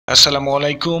আসসালামু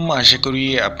আলাইকুম, আশা করি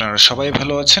আপনারা সবাই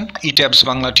ভালো আছেন। ETABS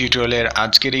বাংলা টিউটোরিয়ালের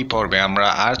আজকের এই পর্বে আমরা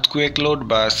আর্থকুয়েক লোড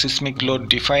বা সিসমিক লোড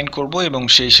ডিফাইন করব এবং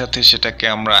সেই সাথে সেটাকে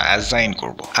আমরা অ্যাসাইন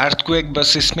করব। আর্থকুয়েক বা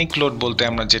সিসমিক লোড বলতে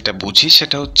আমরা যেটা বুঝি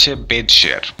সেটা হচ্ছে বেজ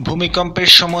শিয়ার।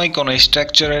 ভূমিকম্পের সময় কোনো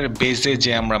স্ট্রাকচারের বেজে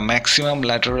যে আমরা ম্যাক্সিমাম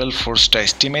ল্যাটারাল ফোর্সটা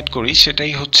এস্টিমেট করি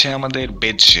সেটাই হচ্ছে আমাদের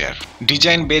বেজ শিয়ার।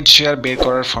 ডিজাইন বেজ শিয়ার বের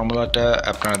করার ফর্মুলাটা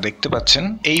আপনারা দেখতে পাচ্ছেন।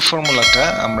 এই ফর্মুলাটা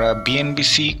আমরা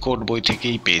BNBC কোড বই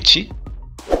থেকেই পেয়েছি।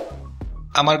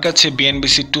 আমার কাছে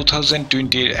BNBC 2020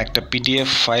 এর একটা PDF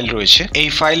ফাইল রয়েছে। এই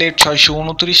ফাইলের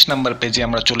 629 নাম্বার পেজে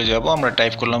আমরা চলে যাব। আমরা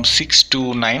টাইপ করলাম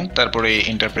 629, তারপরে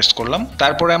ইন্টারপ্রেস করলাম।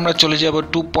 তারপরে আমরা চলে যাব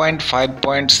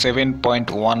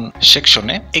 2.5.7.1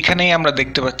 সেকশনে। এখানেই আমরা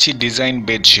দেখতে পাচ্ছি ডিজাইন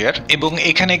বেজ শিয়ার এবং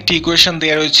এখানে একটি ইকুয়েশন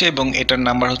দেওয়া রয়েছে এবং এটার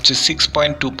নাম্বার হচ্ছে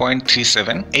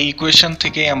 6.2.37। এই ইকুয়েশন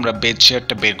থেকে আমরা বেজ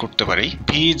শিয়ারটা বের করতে পারি।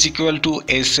 V is equal to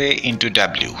SA into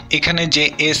W। এখানে যে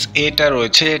SA টা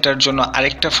রয়েছে এটার জন্য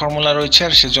আরেকটা ফর্মুলা রয়েছে,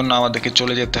 আর সেজন্য আমাদেরকে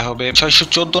চলে যেতে হবে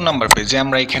 614 নাম্বার পেজে।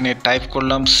 আমরা এখানে টাইপ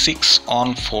করলাম 6 on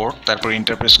 4, তারপর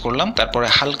ইন্টারপ্রেস করলাম, তারপরে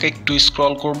হালকা একটু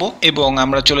স্ক্রল করব এবং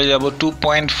আমরা চলে যাব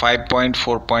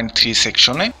 2.5.4.3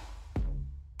 সেকশনে।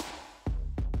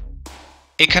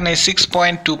 এখানে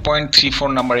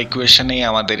 6.2.34 নাম্বার ইকুয়েশনে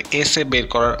আমাদের SA বের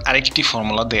করার আরেকটি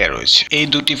ফর্মুলা দেয়া রয়েছে। এই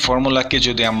দুটি ফর্মুলাকে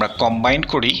যদি আমরা কম্বাইন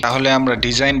করি তাহলে আমরা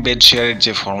ডিজাইন বেজ শিয়ারের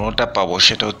যে ফর্মুলাটা পাবো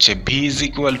সেটা হচ্ছে V is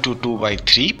equal to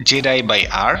 2/3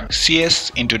 ZI/R CS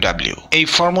into W। এই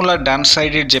ফর্মুলার ডান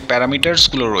সাইডের যে প্যারামিটারস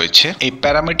গুলো রয়েছে এই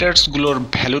প্যারামিটারস গুলোর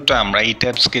ভ্যালুটা আমরা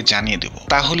ETABS কে জানিয়ে দেব।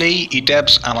 তাহলেই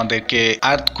ETABS আমাদেরকে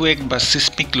আর্থকুয়েক বা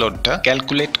সিসমিক লোডটা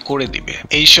ক্যালকুলেট করে দিবে।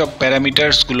 এই সব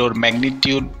প্যারামিটারস গুলোর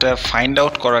ম্যাগনিটিউডটা ফাইন্ড আউট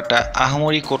করাটা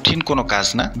আহামরি কঠিন কোনো কাজ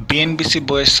না। BNBC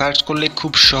বইয়ে সার্চ করলে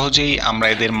খুব সহজেই আমরা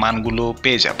এদের মানগুলো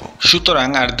পেয়ে যাব। সুতরাং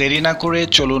আর দেরি না করে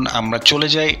চলুন আমরা চলে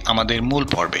যাই আমাদের মূল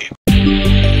পর্বে।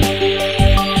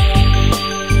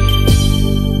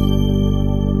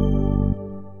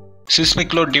 সিসমিক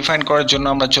লোড ডিফাইন করার জন্য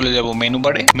আমরা চলে যাব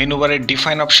মেনু বারে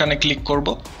ডিফাইন অপশনে ক্লিক করব,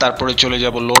 তারপরে চলে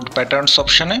যাব লোড প্যাটার্নস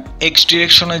অপশনে। এক্স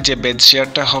ডিরেকশনে যে বেজ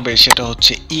শিয়ারটা হবে সেটা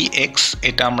হচ্ছে EX,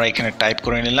 এটা আমরা এখানে টাইপ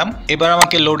করে নিলাম। এবার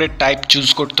আমাকে লোডের টাইপ চুজ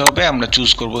করতে হবে, আমরা চুজ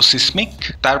করব সিসমিক।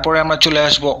 তারপরে আমরা চলে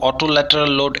আসব অটো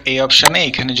ল্যাটারাল লোড এই অপশনে।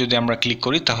 এখানে যদি আমরা ক্লিক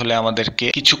করি তাহলে আমাদেরকে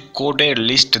কিছু কোডের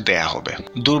লিস্ট দেয়া হবে।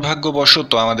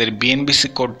 দুর্ভাগ্যবশত আমাদের BNBC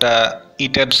কোডটা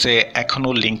ETABS এ এখনো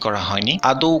লিংক করা হয়নি,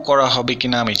 আদৌ করা হবে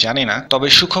কিনা আমি জানি না। তবে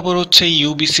সুখবর হচ্ছে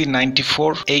UBC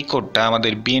 94 এই কোডটা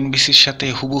আমাদের BNBC এর সাথে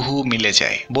হুবহু মিলে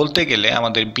যায়। বলতে গেলে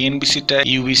আমাদের BNBC টা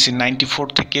UBC 94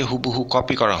 থেকে হুবহু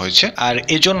কপি করা হয়েছে, আর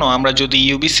এজন্য আমরা যদি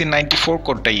UBC 94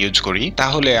 কোডটা ইউজ করি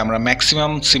তাহলে আমরা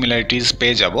ম্যাক্সিমাম সিমিলারিটিস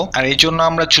পেয়ে যাব। আর এজন্য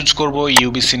আমরা চুজ করব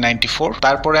UBC 94,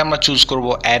 তারপরে আমরা চুজ করব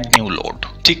অ্যাড নিউ লোড।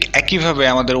 ঠিক একইভাবে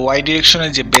আমাদের Y ডিরেকশনে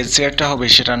যে বেজ শিয়ারটা হবে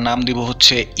সেটার নাম দিব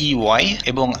হচ্ছে EY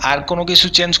এবং আর কোনো কিছু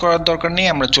চেঞ্জ করার দরকার নেই।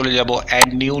 আমরা চলে যাব অ্যাড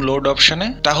নিউ লোড অপশনে।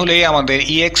 তাহলেই আমাদের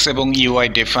EX এবং EY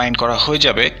ডিফাইন করা হয়ে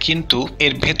যাবে, কিন্তু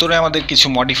এর ভেতরে আমাদের কিছু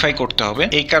মডিফাই করতে হবে।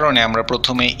 এই কারণে আমরা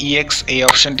প্রথমে EX এই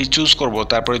অপশনটি চুজ করব,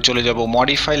 তারপরে চলে যাব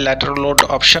মডিফাই ল্যাটারাল লোড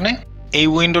অপশনে। এই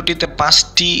উইন্ডোটিতে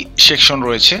 5টি সেকশন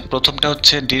রয়েছে। প্রথমটা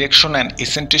হচ্ছে ডিরেকশন অ্যান্ড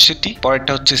ইসেন্ট্রিসিটি,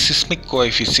 পরেরটা হচ্ছে সিসমিক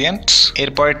কোএফিসিয়েন্টস,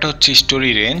 এর পরেরটা হচ্ছে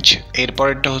স্টোরি রেঞ্জ, এর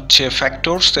পরেরটা হচ্ছে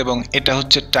ফ্যাক্টরস এবং এটা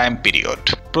হচ্ছে টাইম পিরিয়ড।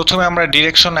 প্রথমে আমরা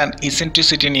ডিরেকশন অ্যান্ড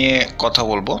ইসেন্ট্রিসিটি নিয়ে কথা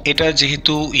বলবো। এটা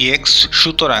যেহেতু EX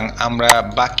সুতরাং আমরা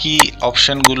বাকি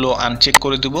অপশনগুলো আনচেক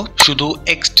করে দেব, শুধু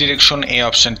এক্স ডিরেকশন এই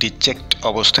অপশনটি চেকড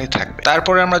অবস্থায় থাকবে।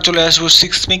 তারপরে আমরা চলে আসবো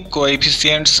সিসমিক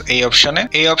কোএফিসিয়েন্টস এই অপশনে।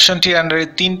 এই অপশনটির আন্ডারে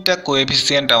 3টা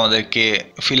কোএফিসিয়েন্ট আমাদেরকে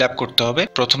ফিল আপ করতে হবে।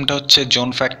 প্রথমটা হচ্ছে জোন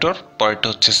ফ্যাক্টর, পরেরটা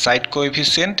হচ্ছে সাইট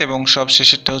কোএফিসিয়েন্ট এবং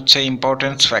সবশেষেরটা হচ্ছে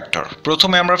ইম্পর্টেন্স ফ্যাক্টর।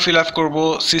 প্রথমে আমরা ফিল আপ করব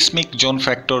সিসমিক জোন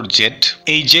ফ্যাক্টর Z।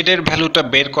 এই Z এর ভ্যালুটা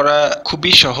বের করা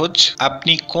খুবই সহজ।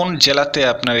 আপনি কোন জেলাতে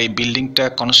আপনার এই বিল্ডিংটা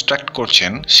কনস্ট্রাক্ট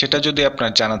করছেন সেটা যদি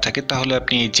আপনার জানা থাকে তাহলে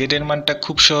আপনি এই Z এর মানটা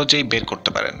খুব সহজেই বের করতে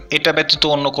পারেন। এটা ব্যতীত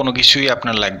অন্য কোনো কিছুই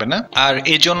আপনার লাগবে না। আর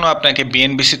এই জন্য আপনাকে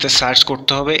BNBC তে সার্চ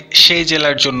করতে হবে সেই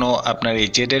জেলার জন্য আপনার এই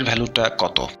Z এর ভ্যালুটা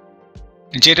কত।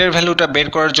 Z এর ভ্যালুটা বের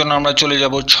করার জন্য আমরা চলে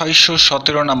যাব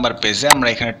 617 নাম্বার পেজে। আমরা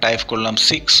এখানে টাইপ করলাম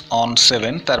 6 on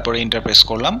 7, তারপরে ইন্টারপ্রেস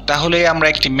করলাম। তাহলে আমরা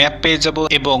একটি ম্যাপ পেয়ে যাব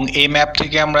এবং এই ম্যাপ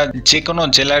থেকে আমরা যে কোনো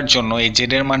জেলার জন্য এই Z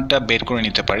এর মানটা বের করে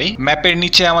নিতে পারি। ম্যাপের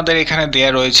নিচে আমাদের এখানে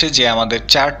দেয়া রয়েছে যে আমাদের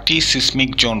 4টি সিসমিক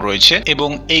জোন রয়েছে এবং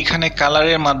এইখানে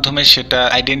কালারের মাধ্যমে সেটা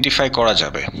আইডেন্টিফাই করা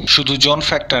যাবে। শুধু জোন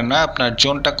ফ্যাক্টর না, আপনার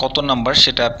জোনটা কত নাম্বার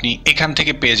সেটা আপনি এখান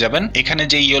থেকে পেয়ে যাবেন। এখানে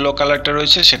যে ইয়েলো কালারটা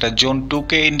রয়েছে সেটা জোন 2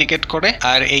 কে ইন্ডিকেট করে,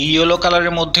 আর এই ইয়েলো কালার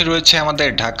কালারের মধ্যে রয়েছে আমাদের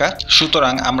ঢাকা,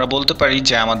 সুতরাং আমরা বলতে পারি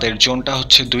যে আমাদের জোনটা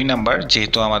হচ্ছে 2 নাম্বার,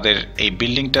 যেহেতু আমাদের এই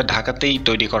বিল্ডিংটা ঢাকাতেই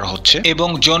তৈরি করা হচ্ছে। এবং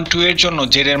জোন 2 এর জন্য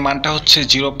জেড এর মানটা হচ্ছে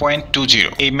 0.20।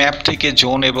 এই ম্যাপ থেকে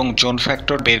জোন এবং জোন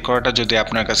ফ্যাক্টর বের করাটা যদি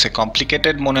আপনার কাছে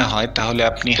কমপ্লিকেটেড মনে হয় তাহলে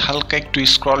আপনি হালকা একটু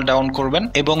স্ক্রল ডাউন করবেন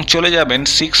এবং চলে যাবেন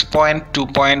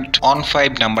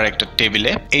 6.2.15 নাম্বার একটা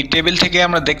টেবিলে। এই টেবিল থেকে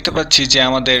আমরা দেখতে পাচ্ছি যে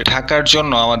আমাদের ঢাকার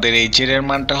জন্য আমাদের এই জেড এর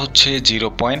মানটা হচ্ছে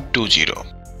 0.20।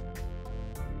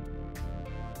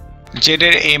 জেড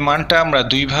এর এই মানটা আমরা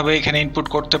দুইভাবে এখানে ইনপুট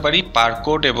করতে পারি, পার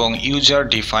কোড এবং ইউজার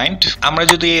ডিফাইন্ড। আমরা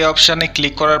যদি এই অপশনে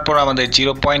ক্লিক করার পর আমাদের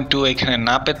 0.2 এখানে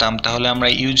না পেতাম তাহলে আমরা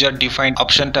ইউজার ডিফাইন্ড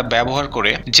অপশনটা ব্যবহার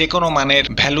করে যে কোনো মানের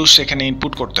ভ্যালু সেখানে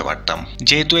ইনপুট করতে পারতাম।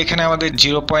 যেহেতু এখানে আমাদের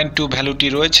 0.2 ভ্যালুটি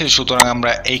রয়েছে, সুতরাং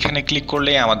আমরা এইখানে ক্লিক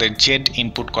করলে আমাদের জেড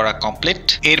ইনপুট করা কমপ্লিট।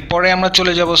 এরপরে আমরা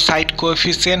চলে যাব সাইট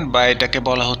কোএফিসিয়েন্ট বা এটাকে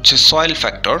বলা হচ্ছে সয়েল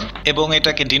ফ্যাক্টর, এবং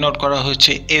এটাকে ডিনোট করা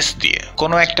হচ্ছে এস দিয়ে।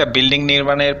 কোনো একটা বিল্ডিং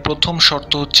নির্মাণের প্রথম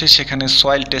শর্ত হচ্ছে সেখানে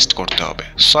সয়েল টেস্ট করতে হবে।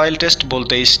 সয়েল টেস্ট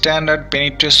বলতে স্ট্যান্ডার্ড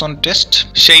পেনিট্রেশন টেস্ট।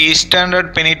 সেই স্ট্যান্ডার্ড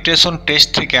পেনিট্রেশন টেস্ট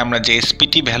থেকে আমরা যে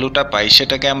এসপিটি ভ্যালুটা পাই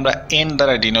সেটাকে আমরা এন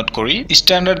দ্বারা ডিনোট করি।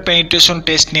 স্ট্যান্ডার্ড পেনিট্রেশন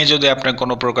টেস্ট নিয়ে যদি আপনার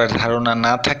কোনো প্রকার ধারণা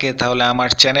না থাকে তাহলে আমার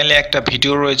চ্যানেলে একটা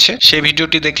ভিডিও রয়েছে, সেই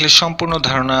ভিডিওটি দেখলে সম্পূর্ণ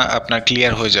ধারণা আপনার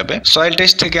ক্লিয়ার হয়ে যাবে। সয়েল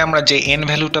টেস্ট থেকে আমরা যে এন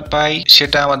ভ্যালুটা পাই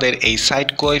সেটা আমাদের এই সাইট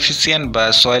কোএফিসিয়েন্ট বা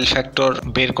সয়েল ফ্যাক্টর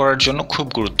বের করার জন্য খুব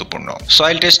গুরুত্বপূর্ণ।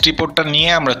 সয়েল টেস্ট রিপোর্টটা নিয়ে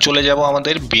আমরা চলে যাব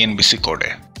আমাদের বিএনবিসি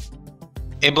কোডে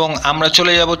এবং আমরা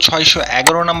চলে যাব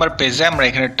 611 নাম্বার পেজে। আমরা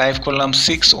এখানে টাইপ করলাম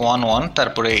 611,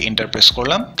 তারপরে এন্টার প্রেস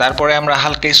করলাম। তারপরে আমরা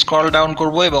হালকা স্ক্রল ডাউন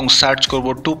করব এবং সার্চ করব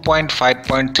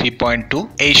 2.5.3.2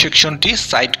 এই সেকশনটি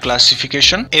সাইট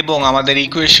ক্লাসিফিকেশন, এবং আমাদের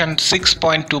ইকুয়েশন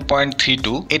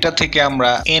 6.2.32 এটা থেকে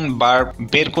আমরা এন বার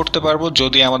বের করতে পারবো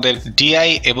যদি আমাদের ডিআই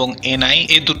এবং এনআই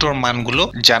এই দুটোর মানগুলো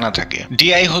জানা থাকে।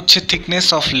 ডিআই হচ্ছে thickness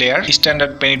of layer.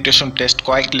 Standard penetration test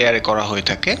কয়েক লেয়ারে করা হয়ে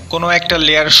থাকে। কোনো একটা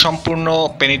লেয়ার সম্পূর্ণ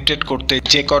পেনিট্রেট করতে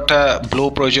যে কটা ব্লো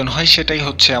প্রয়োজন হয় সেটাই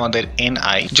হচ্ছে আমাদের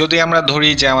এনআই। যদি আমরা ধরি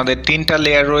যে আমাদের 3টা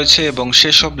লেয়ার রয়েছে এবং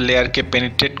সেসব লেয়ারকে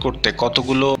পেনিট্রেট করতে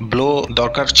কতগুলো ব্লো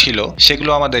দরকার ছিল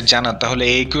সেগুলো আমাদের জানা, তাহলে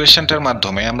এই ইকুয়েশনটার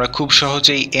মাধ্যমে আমরা খুব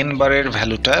সহজেই এন বারের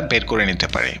ভ্যালুটা বের করে নিতে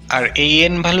পারি। আর এই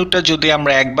এন ভ্যালুটা যদি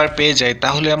আমরা একবার পেয়ে যাই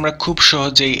তাহলে আমরা খুব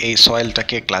সহজেই এই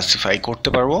সয়েলটাকে ক্লাসিফাই করতে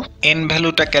পারবো। এন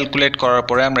ভ্যালুটা ক্যালকুলেট করার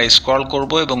পরে আমরা স্ক্রল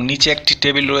করব এবং নিচে একটি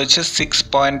টেবিল রয়েছে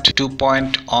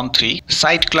 6.2.13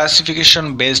 site classification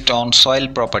based on soil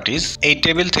properties. এই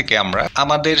টেবিল থেকে আমরা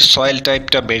আমাদের সয়েল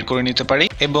টাইপটা বের করে নিতে পারি,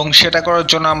 এবং সেটা করার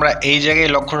জন্য আমরা এই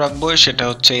জায়গায় লক্ষ্য রাখবো সেটা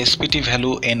হচ্ছে এসপিটি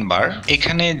ভ্যালু এন বার।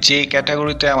 এখানে যে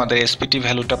ক্যাটাগরিতে আমাদের এসপিটি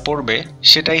ভ্যালুটা পড়বে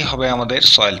সেটাই হবে আমাদের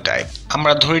সয়েল টাইপ।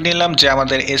 আমরা ধরে নিলাম যে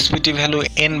আমাদের এসপিটি ভ্যালু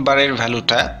এন বারের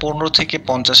ভ্যালুটা 15 থেকে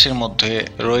 50-এর মধ্যে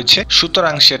রয়েছে,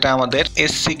 সুতরাং সেটা আমাদের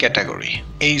এসসি ক্যাটাগরি।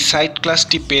 এই সাইট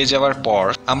ক্লাসটি পেয়ে যাওয়ার পর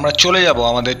আমরা চলে যাব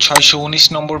আমাদের 619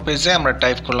 নম্বর পেজে। আমরা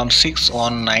টাইপ করলাম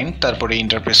 619, তারপরে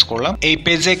এন্টার প্রেস করলাম। এই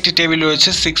পেজে একটি টেবিল রয়েছে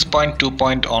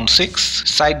 6.2.16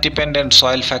 site dependent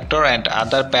soil factor and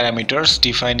other parameters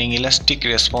defining elastic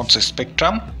response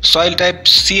spectrum. Soil type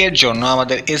C এর জন্য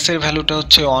আমাদের এস এর ভ্যালুটা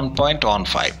হচ্ছে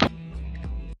 1.15।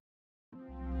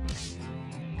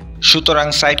 সুতরাং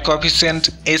সাইট কোএফিসিয়েন্ট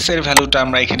এস এর ভ্যালুটা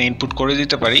আমরা এখানে ইনপুট করে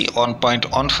দিতে পারি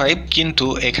 1.15, কিন্তু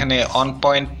এখানে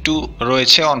 1.2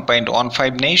 রয়েছে,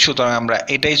 1.15 নেই, সুতরাং আমরা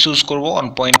এটাই চুজ করব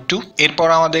 1.2। এরপর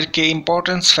আমাদেরকে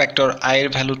ইম্পর্টেন্স ফ্যাক্টর আই এর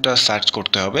ভ্যালুটা সার্চ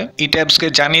করতে হবে। ETABS কে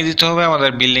জানিয়ে দিতে হবে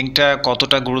আমাদের বিল্ডিংটা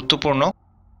কতটা গুরুত্বপূর্ণ।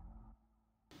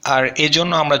 আর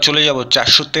এজন্য আমরা চলে যাব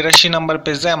 483 নাম্বার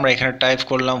পেজে। আমরা এখানে টাইপ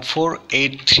করলাম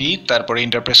 483, তারপরে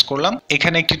এন্টার প্রেস করলাম।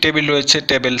 এখানে একটি টেবিল রয়েছে,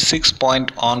 table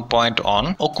 6.1.1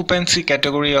 occupancy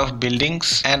category of buildings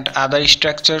and other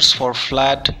structures for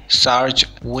flat, surge,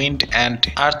 wind and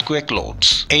earthquake loads.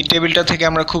 এই টেবিলটা থেকে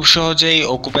আমরা খুব সহজেই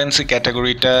অকুপেন্সি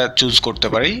ক্যাটাগরিটা চুজ করতে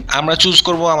পারি। আমরা চুজ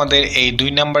করব আমাদের এই 2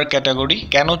 নাম্বার ক্যাটাগরি।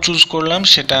 কেন চুজ করলাম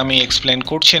সেটা আমি এক্সপ্লেন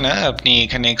করছি না, আপনি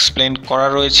এখানে এক্সপ্লেন করা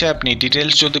রয়েছে, আপনি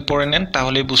ডিটেলস যদি পড়ে নেন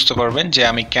তাহলে বুঝতে পারবেন যে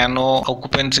আমি কেন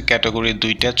অকুপেন্সি ক্যাটাগরি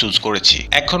 2টা চুজ করেছি।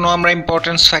 এখনো আমরা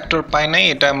ইম্পর্টেন্স ফ্যাক্টর পাই নাই,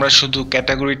 এটা আমরা শুধু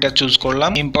ক্যাটাগরিটা চুজ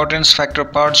করলাম। ইম্পর্টেন্স ফ্যাক্টর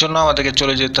পাওয়ার জন্য আমাদেরকে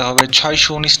চলে যেতে হবে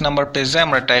 619 নাম্বার পেজে।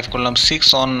 আমরা টাইপ করলাম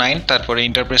 619, তারপরে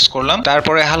এন্টার প্রেস করলাম।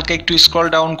 তারপরে হালকা একটু স্ক্রল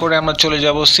ডাউন করে আমরা চলে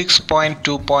যাব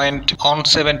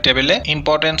 6.2.17 টেবিলে,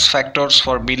 importance factors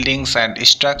for buildings and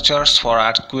structures for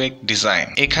earthquake design.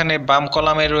 এখানে বাম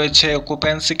কলামে রয়েছে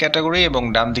অকুপেন্সি ক্যাটাগরি এবং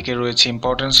ডান দিকে রয়েছে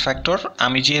ইম্পর্টেন্স ফ্যাক্টর।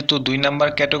 আমি যেহেতু 2 নাম্বার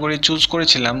ক্যাটাগরি চুজ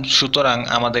করেছিলাম সুতরাং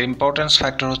আমাদের ইম্পর্টেন্স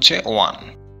ফ্যাক্টর হচ্ছে 1।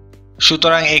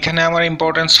 সুতরাং এখানে আমার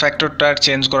ইম্পর্টেন্স ফ্যাক্টরটা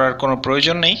চেঞ্জ করার কোনো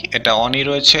প্রয়োজন নেই, এটা অনই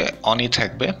রয়েছে, অনই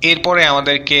থাকবে। এরপরে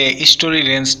আমাদেরকে স্টোরি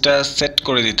রেঞ্জটা সেট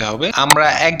করে দিতে হবে। আমরা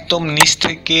একদম নিচ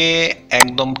থেকে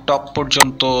একদম টপ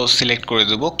পর্যন্ত সিলেক্ট করে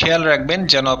দেব। খেয়াল রাখবেন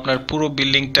যেন আপনার পুরো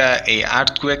বিল্ডিংটা এই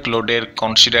আর্থকুয়েক লোডের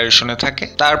কনসিডারেশনে থাকে।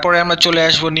 তারপরে আমরা চলে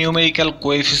আসবো নিউমেরিক্যাল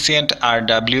কোএফিসিয়েন্ট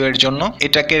RW এর জন্য।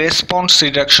 এটাকে রেসপন্স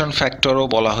রিডাকশন ফ্যাক্টরও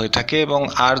বলা হয়ে থাকে এবং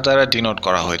R দ্বারা ডিনোট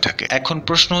করা হয়ে থাকে। এখন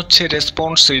প্রশ্ন হচ্ছে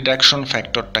রেসপন্স রিডাকশন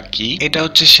ফ্যাক্টরটা কি? এটা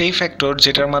হচ্ছে সেই ফ্যাক্টর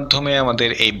যেটার মাধ্যমে আমাদের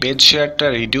এই বেড শেয়ারটা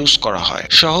রিডিউস করা হয়।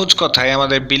 সহজ কথায়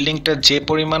আমাদের বিল্ডিংটা যে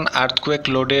পরিমাণ আর্থকুয়েক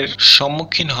লোডের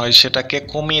সম্মুখীন হয় সেটাকে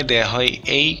কমিয়ে দেওয়া হয়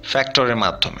এই ফ্যাক্টরের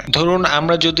মাধ্যমে। ধরুন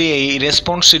আমরা যদি এই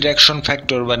রেসপন্স রিডাকশন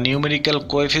ফ্যাক্টর বা নিউমেরিক্যাল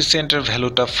কোএফিসিয়েন্টের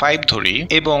ভ্যালুটা 5 ধরি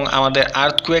এবং আমাদের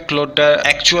আর্থকুয়েক লোডটার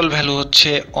অ্যাকচুয়াল ভ্যালু হচ্ছে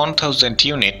 1000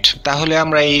 ইউনিট, তাহলে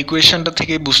আমরা এই ইকুয়েশনটা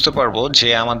থেকে বুঝতে পারবো যে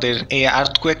আমাদের এই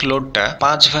আর্থকুয়েক লোডটা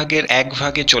 5 ভাগের 1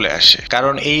 ভাগে চলে আসে,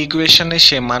 কারণ এই ইকুয়েশনে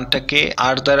সে মানটাকে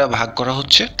R দ্বারা ভাগ করা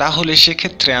হচ্ছে। তাহলে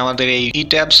সেক্ষেত্রে আমাদের এই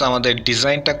ETABS আমাদের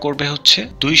ডিজাইনটা করবে হচ্ছে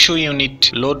 200 ইউনিট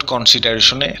লোড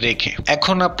কনসিডারেশনে রেখে।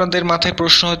 এখন আপনাদের মাথায়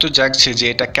প্রশ্ন হয়তো জাগছে যে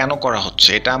এটা কেন করা হচ্ছে,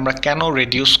 এটা আমরা কেন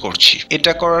রিডিউস করছি?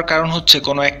 এটা করার কারণ হচ্ছে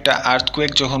কোনো একটা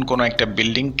আর্থকুয়েক যখন কোনো একটা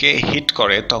বিল্ডিংকে হিট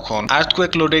করে তখন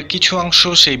আর্থকুয়েক লোডের কিছু অংশ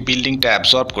সেই বিল্ডিংটা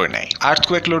অ্যাবজর্ব করে নেয়।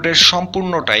 আর্থকুয়েক লোডের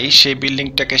সম্পূর্ণটাই সেই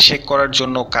বিল্ডিংটাকে শেক করার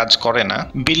জন্য কাজ করে না।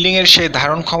 বিল্ডিং এর সেই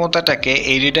ধারণ ক্ষমতাটাকে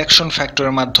এই রিডাকশন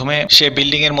ফ্যাক্টরের মাধ্যমে সে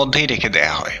বিল্ডিং এর মধ্যেই রেখে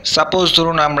দেয়া হয়। সাপোজ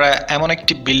ধরুন আমরা এমন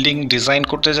একটি বিল্ডিং ডিজাইন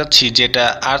করতে যাচ্ছি যেটা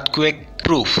আর্থকুয়েক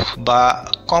প্রুফ বা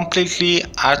কমপ্লিটলি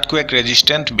আর্থকুয়েক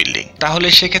রেজিস্ট্যান্ট বিল্ডিং, তাহলে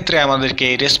সেক্ষেত্রে আমাদেরকে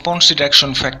এই রেসপন্স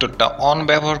রিডাকশন ফ্যাক্টরটা অন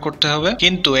ব্যবহার করতে হবে।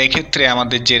 কিন্তু এক্ষেত্রে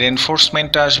আমাদের যে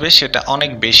রেনফোর্সমেন্টটা আসবে সেটা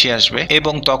অনেক বেশি আসবে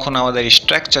এবং তখন আমাদের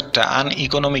স্ট্রাকচারটা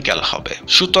আনইকোনমিক্যাল হবে।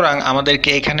 সুতরাং আমাদেরকে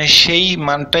এখানে সেই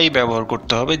মানটাই ব্যবহার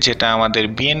করতে হবে যেটা আমাদের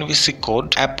BNBC কোড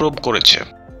অ্যাপ্রুভ করেছে।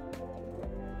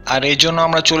 আর এই জন্য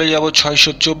আমরা চলে যাব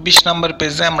 624 নাম্বার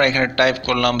পেজে। আমরা এখানে টাইপ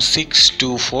করলাম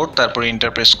 624, তারপরে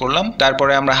এন্টার প্রেস করলাম।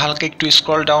 তারপরে আমরা হালকা একটু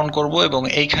স্ক্রল ডাউন করব এবং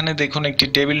এইখানে দেখুন একটি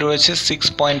টেবিল রয়েছে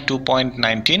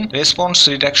 6.2.19 response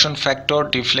reduction factor,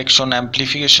 deflection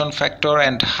amplification factor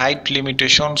and height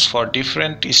limitations for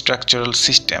different structural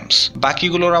systems.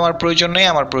 বাকিগুলোর আমার প্রয়োজন নেই,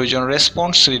 আমার প্রয়োজন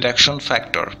রেসপন্স রিডাকশন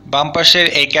ফ্যাক্টর। বাম পাশের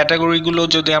এই ক্যাটাগরিগুলো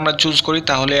যদি আমরা চুজ করি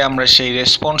তাহলে আমরা সেই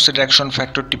রেসপন্স রিডাকশন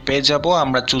ফ্যাক্টরটি পেয়ে যাব।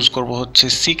 আমরা চুজ করব হচ্ছে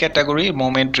category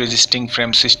moment resisting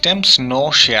frame systems, no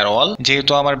share ওয়াল।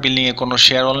 যেহেতু আমার বিল্ডিং এ কোনো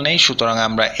শেয়ার ওয়াল নেই সুতরাং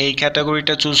আমরা এই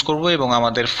ক্যাটাগরিটা চুজ করব এবং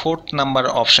আমাদের 4th নাম্বার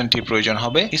অপশনটি প্রয়োজন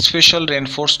হবে স্পেশাল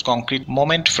রেনফোর্সড কংক্রিট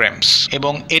মোমেন্ট ফ্রেমস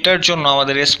এবং এটার জন্য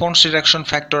আমাদের রেসপন্স রিডাকশন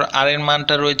ফ্যাক্টর R এর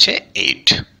মানটা রয়েছে 8।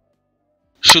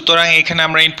 সুতরাং এখানে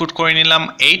আমরা ইনপুট করে নিলাম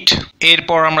 8।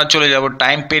 এরপর আমরা চলে যাব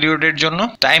টাইম পিরিয়ডের জন্য।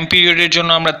 টাইম পিরিয়ডের জন্য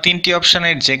আমরা তিনটি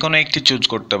অপশনের যে কোনো একটি চুজ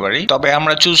করতে পারি, তবে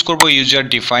আমরা চুজ করব ইউজার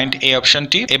ডিফাইন্ড এই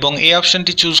অপশনটি এবং এই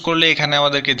অপশনটি চুজ করলে এখানে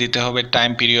আমাদেরকে দিতে হবে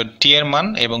টাইম পিরিয়ড T এর মান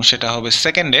এবং সেটা হবে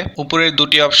সেকেন্ডে। উপরের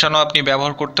দুটি অপশনও আপনি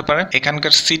ব্যবহার করতে পারেন।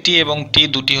 এখানকার CT এবং T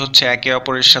দুটি হচ্ছে একে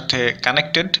অপরের সাথে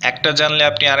কানেক্টেড, একটা জানলে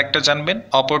আপনি আরেকটা জানবেন,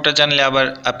 অপরটা জানলে আবার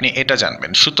আপনি এটা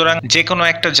জানবেন। সুতরাং যে কোনো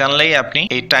একটা জানলেই আপনি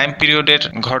এই টাইম পিরিয়ডের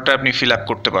ঘরটা আপনি ফিল আপ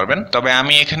করতে পারবেন। তবে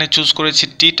আমি এখানে চুজ করেছি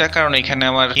টিটা কারণ এখানে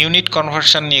আমার ইউনিট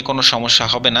কনভার্সন নিয়ে কোনো সমস্যা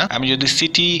হবে না। আমি যদি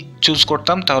সিটি চুজ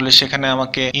করতাম তাহলে সেখানে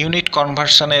আমাকে ইউনিট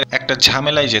কনভার্সনের একটা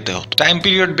ঝামেলায় যেতে হতো। টাইম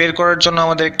পিরিয়ড বের করার জন্য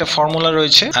আমাদের একটা ফর্মুলা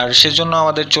রয়েছে আর সেজন্য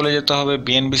আমাদের চলে যেতে হবে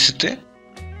BNBC তে।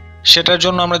 সেটার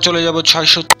জন্য আমরা চলে যাব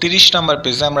 630 নাম্বার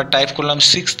পেজে। আমরা টাইপ করলাম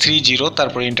 630,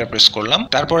 তারপরে এন্টার প্রেস করলাম।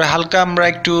 তারপরে হালকা আমরা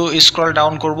একটু স্ক্রল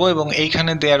ডাউন করব এবং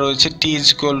এইখানে দেয়া রয়েছে T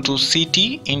 = CT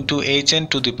 ×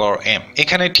 HN⁴M।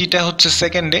 এখানে Tটা হচ্ছে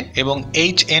সেকেন্ডে এবং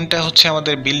HN টা হচ্ছে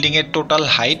আমাদের বিল্ডিং এর টোটাল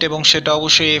হাইট এবং সেটা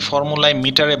অবশ্যই এই ফর্মুলায়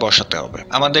মিটারে বসাতে হবে।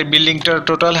 আমাদের বিল্ডিংটার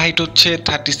টোটাল হাইট হচ্ছে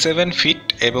 37 ফিট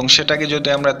এবং সেটাকে যদি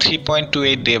আমরা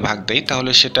 3.28 দিয়ে ভাগ দেই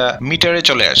তাহলে সেটা মিটারে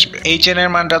চলে আসবে। HN এর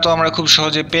মানটা তো আমরা খুব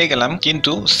সহজে পেয়ে গেলাম,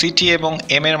 কিন্তু CT এবং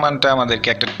M এর মানটা আমাদেরকে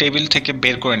একটা টেবিল থেকে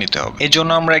বের করে নিতে হবে। এর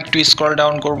জন্য আমরা একটু স্ক্রল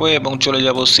ডাউন করব এবং চলে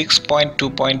যাব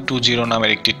 6.2.20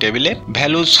 নামের একটি টেবিলে,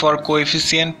 values for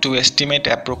coefficient two estimate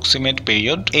approximate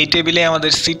period. এই টেবিলে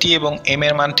আমাদের CT এবং M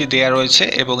এর মানটি দেয়া রয়েছে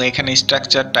এবং এখানে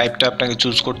স্ট্রাকচার টাইপটা আপনাকে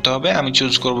চুজ করতে হবে। আমি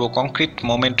চুজ করব কংক্রিট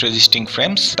মোমেন্ট রেজিস্টিং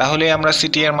ফ্রেমস। তাহলে আমরা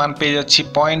CT এর মান পেয়ে যাচ্ছি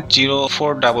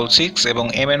 0.0466 এবং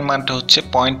M এর মানটা হচ্ছে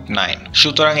 0.9।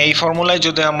 সুতরাং এই ফর্মুলায়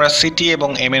যদি আমরা CT এবং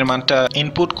M এর মানটা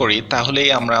ইনপুট করি তাহলেই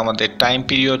আমরা আমাদের টাইম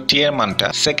পিরিয়ড T এর মানটা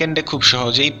সেকেন্ডে খুব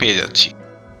সহজেই পেয়ে যাচ্ছি।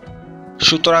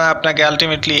 সুতরাং আপনাকে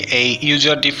আলটিমেটলি এই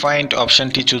ইউজার ডিফাইন্ড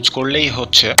অপশনটি চুজ করলেই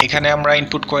হচ্ছে। এখানে আমরা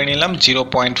ইনপুট করে নিলাম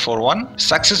 0.41।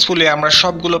 সাকসেসফুলি আমরা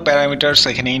সবগুলো প্যারামিটারস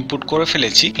এখানে ইনপুট করে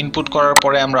ফেলেছি। ইনপুট করার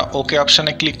পরে আমরা ওকে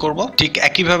অপশনে ক্লিক করব। ঠিক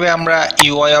একইভাবে আমরা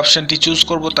ইউআই অপশনটি চুজ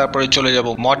করব, তারপরে চলে যাব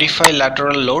মডিফাই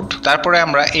ল্যাটারাল লোড। তারপরে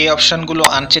আমরা এই অপশনগুলো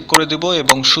আনচেক করে দেব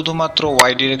এবং শুধুমাত্র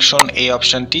ওয়াই ডিরেকশন এই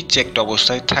অপশনটি চেকড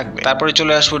অবস্থায় থাকবে। তারপরে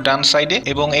চলে আসবো ডান সাইডে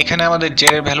এবং এখানে আমাদের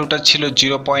জেড এর ভ্যালুটা ছিল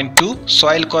 0.2,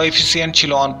 সয়েল কোএফিসিয়েন্ট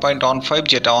ছিল 1.15,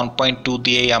 যেটা 1.2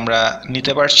 দিয়েই আমরা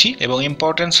নিতে পারছি এবং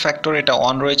ইম্পর্টেন্স ফ্যাক্টর এটা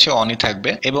অন রয়েছে, অনই থাকবে।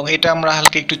 এবং এটা আমরা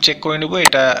হালকা একটু চেক করে নেব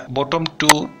এটা বটম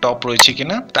টু টপ রয়েছে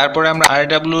কিনা। তারপরে আমরা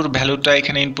আরডব্লিউ এর ভ্যালুটা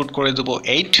এখানে ইনপুট করে দেব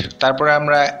 8। তারপরে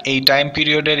আমরা এই টাইম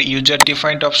পিরিয়ডের ইউজার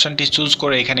ডিফাইন্ড অপশনটি চুজ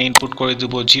করে এখানে ইনপুট করে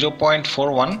দেব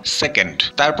 0.41 সেকেন্ড।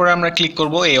 তারপরে আমরা ক্লিক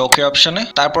করব এই ওকে অপশনে।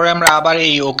 তারপরে আমরা আবার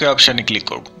এই ওকে অপশনে ক্লিক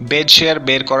করব। বেড শেয়ার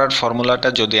বের করার ফর্মুলাটা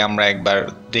যদি আমরা একবার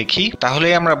দেখি তাহলে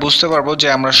আমরা বুঝতে পারবো যে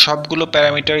আমরা সবগুলো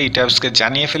প্যারামিটার ETABS কে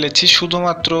জানিয়ে ফেলেছি,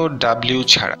 শুধুমাত্র W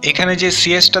ছাড়া। এখানে যে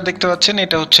CS টা দেখতে পাচ্ছেন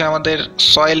এটা হচ্ছে আমাদের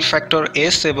সয়েল ফ্যাক্টর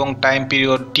S এবং টাইম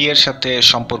পিরিয়ড T এর সাথে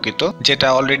সম্পর্কিত, যেটা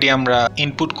অলরেডি আমরা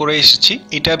ইনপুট করে এসেছি।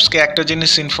 ETABS কে একটা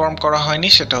জিনিস ইনফর্ম করা হয়নি,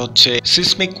 সেটা হচ্ছে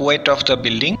seismic weight of the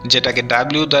building, যেটাকে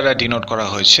W দ্বারা ডিনোট করা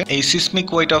হয়েছে। এই seismic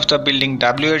weight of the building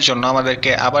W এর জন্য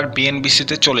আমাদেরকে আবার BNBC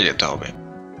তে চলে যেতে হবে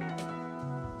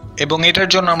এবং এটার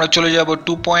জন্য আমরা চলে যাব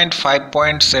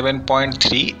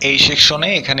 2.5.7.3 এই সেকশনে।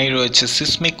 এখানেই রয়েছে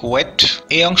সিসমিক ওয়েট।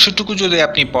 এই অংশটুকু যদি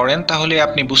আপনি পড়েন তাহলে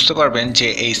আপনি বুঝতে পারবেন যে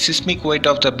এই seismic weight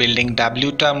of the building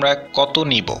ডাব্লিউটা আমরা কত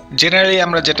নিব। জেনারেলি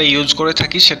আমরা যেটা ইউজ করে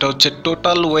থাকি সেটা হচ্ছে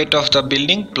total weight of the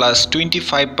building plus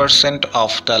 25%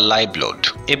 of the live load,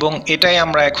 এবং এটাই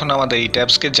আমরা এখন আমাদের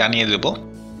ETABS কে জানিয়ে দেব।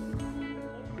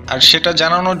 আর সেটা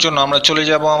জানানোর জন্য আমরা চলে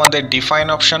যাব আমাদের ডিফাইন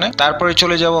অপশনে, তারপরে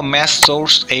চলে যাব ম্যাশ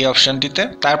সোর্স এই অপশনটিতে,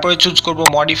 তারপরে চুজ করব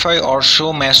modify or show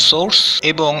mash source,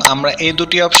 এবং আমরা এই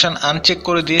দুটি অপশন আনচেক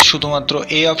করে দিয়ে শুধুমাত্র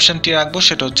এই অপশনটি রাখবো,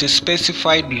 সেটা হচ্ছে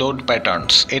স্পেসিফাইড লোড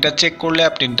প্যাটার্নস। এটা চেক করলে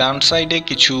আপনি ডান সাইডে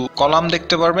কিছু কলাম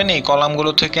দেখতে পারবেন। এই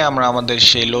কলামগুলো থেকে আমরা আমাদের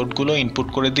সেই লোডগুলো ইনপুট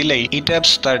করে দিলেই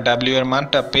ETABS তার W এর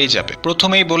মানটা পেয়ে যাবে।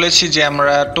 প্রথমেই বলেছি যে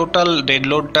আমরা টোটাল ডেড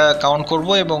লোডটা কাউন্ট করব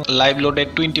এবং লাইভ লোডের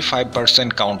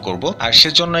 25% কাউন্ট করব। আর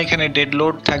সেজন্য এখানে ডেড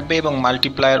লোড থাকবে এবং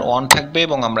মাল্টিপ্লায়ার 1 থাকবে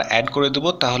এবং আমরা অ্যাড করে দেব,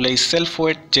 তাহলে এই সেলফ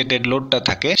ওয়েট যে ডেড লোডটা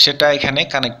থাকে সেটা এখানে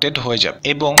কানেক্টেড হয়ে যাবে।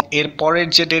 এবং এর পরের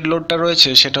যে ডেড লোডটা রয়েছে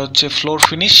সেটা হচ্ছে ফ্লোর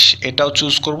ফিনিশ, এটাও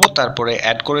চুজ করব, তারপরে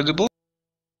অ্যাড করে দেব।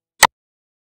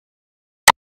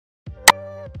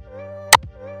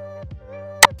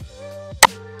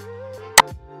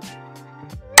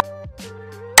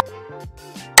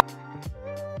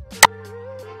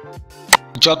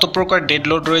 যত প্রকার ডেড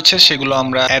লোড রয়েছে সেগুলো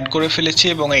আমরা অ্যাড করে ফেলেছি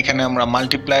এবং এখানে আমরা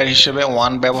মাল্টিপ্লায়ার হিসেবে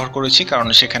 1 ব্যবহার করেছি, কারণ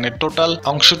সেখানে টোটাল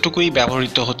অংশটুকুই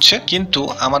ব্যবহৃত হচ্ছে। কিন্তু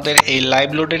আমাদের এই লাইভ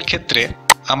লোডের ক্ষেত্রে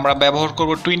আমরা ব্যবহার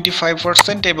করব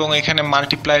 25% এবং এখানে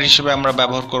মাল্টিপ্লায়ার হিসেবে আমরা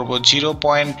ব্যবহার করব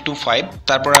 0.25।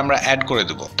 তারপরে আমরা অ্যাড করে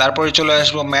দেব। তারপরে চলে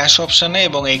আসবো ম্যাশ অপশনে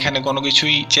এবং এখানে কোনো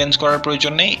কিছুই চেঞ্জ করার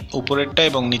প্রয়োজন নেই, উপরেরটা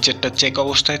এবং নিচেরটা চেক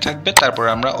অবস্থায় থাকবে। তারপরে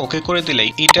আমরা ওকে করে দিলেই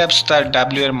ETABS তার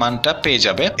W এর মানটা পেয়ে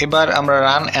যাবে। এবার আমরা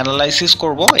রান অ্যানালাইসিস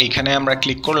করব, এইখানে আমরা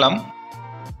ক্লিক করলাম।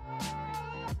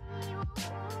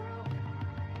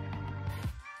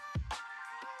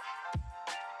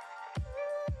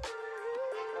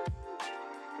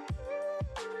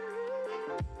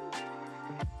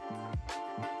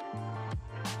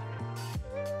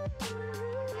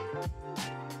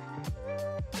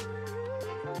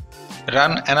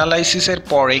 রান অ্যানালাইসিসের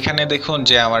পর এখানে দেখুন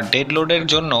যে আমার ডেড লোডের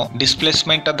জন্য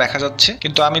ডিসপ্লেসমেন্টটা দেখা যাচ্ছে,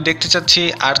 কিন্তু আমি দেখতে চাচ্ছি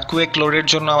আর্থকুয়েক লোডের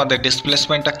জন্য আমাদের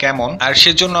ডিসপ্লেসমেন্টটা কেমন। আর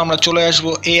সেজন্য আমরা চলে আসব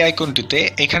এই আইকনটিতে।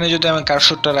 এখানে যদি আমি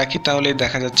কার্সরটা রাখি তাহলে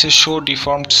দেখা যাচ্ছে শো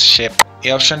ডিফর্মড শেপ,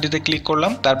 এই অপশনটিতে ক্লিক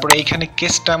করলাম। তারপরে এইখানে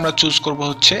কেসটা আমরা চুজ করব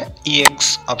হচ্ছে EX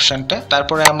অপশনটা,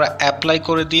 তারপরে আমরা অ্যাপ্লাই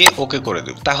করে দিয়ে ওকে করে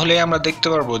দেব। তাহলে আমরা দেখতে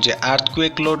পারবো যে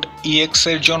আর্থকুয়েক লোড EX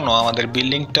এর জন্য আমাদের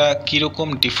বিল্ডিংটা কিরকম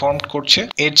ডিফর্মড করছে।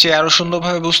 এর চেয়ে আরো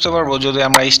সুন্দরভাবে বুঝতে পারবো যদি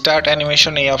আমরা স্টার্ট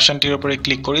অ্যানিমেশন এই অপশনটির উপরে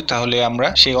ক্লিক করি, তাহলে আমরা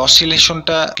সেই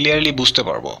অসিলেশনটা ক্লিয়ারলি বুঝতে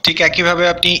পারবো। ঠিক একইভাবে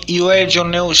আপনি UI এর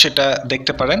জন্যও সেটা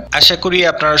দেখতে পারেন। আশা করি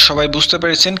আপনারা সবাই বুঝতে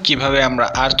পেরেছেন কিভাবে আমরা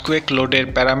আর্থকুয়েক লোডের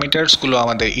প্যারামিটারস গুলো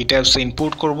আমাদের ETABS এ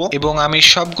ইনপুট করব, এবং আমি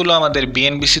সবগুলো আমাদের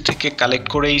BNBC থেকে কালেক্ট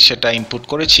করেই সেটা ইনপুট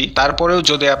করেছি। তারপরেও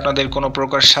যদি আপনাদের কোনো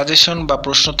প্রকার সাজেশন বা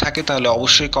প্রশ্ন থাকে তাহলে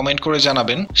অবশ্যই কমেন্ট করে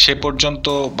জানাবেন। সে পর্যন্ত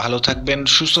ভালো থাকবেন,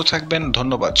 সুস্থ থাকবেন।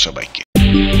 ধন্যবাদ সবাইকে।